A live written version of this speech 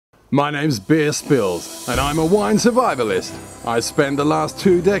My name's Beer Spills, and I'm a wine survivalist. I spent the last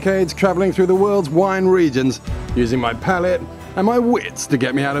 2 decades traveling through the world's wine regions, using my palate and my wits to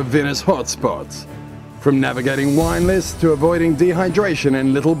get me out of vinous hotspots. From navigating wine lists to avoiding dehydration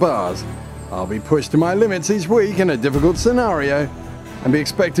in little bars, I'll be pushed to my limits each week in a difficult scenario, and be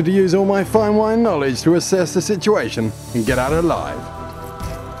expected to use all my fine wine knowledge to assess the situation and get out alive.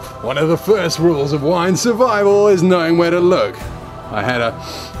 One of the first rules of wine survival is knowing where to look. I had a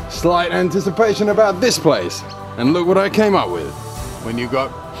slight anticipation about this place, and look what I came up with. When you've got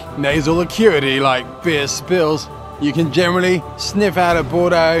nasal acuity like Beer Spills, you can generally sniff out a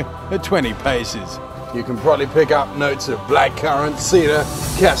Bordeaux at 20 paces. You can probably pick up notes of blackcurrant, cedar,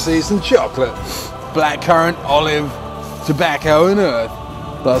 cassis and chocolate, blackcurrant, olive, tobacco and earth.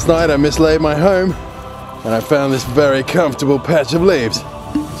 Last night I mislaid my home and I found this very comfortable patch of leaves.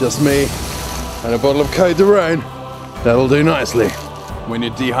 Just me and a bottle of Côte de Rhône. That'll do nicely. When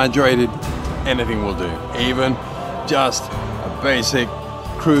you're dehydrated, anything will do, even just a basic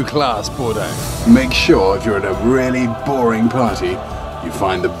crew class Bordeaux. Make sure if you're at a really boring party, you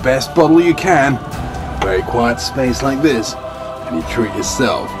find the best bottle you can, a very quiet space like this, and you treat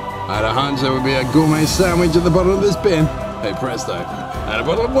yourself. I had a hunch there would be a gourmet sandwich at the bottom of this bin. Hey presto, and a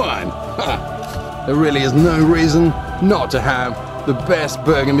bottle of wine. Ha! There really is no reason not to have the best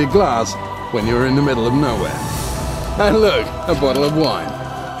burgundy glass when you're in the middle of nowhere. And look, a bottle of wine.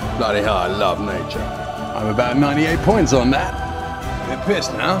 Bloody hell, I love nature. I'm about 98 points on that. A bit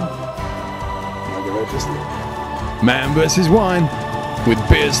pissed now. I'll get ready to sleep. Man vs. Wine with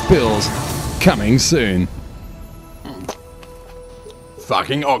Beer Spills coming soon.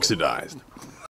 Fucking oxidized.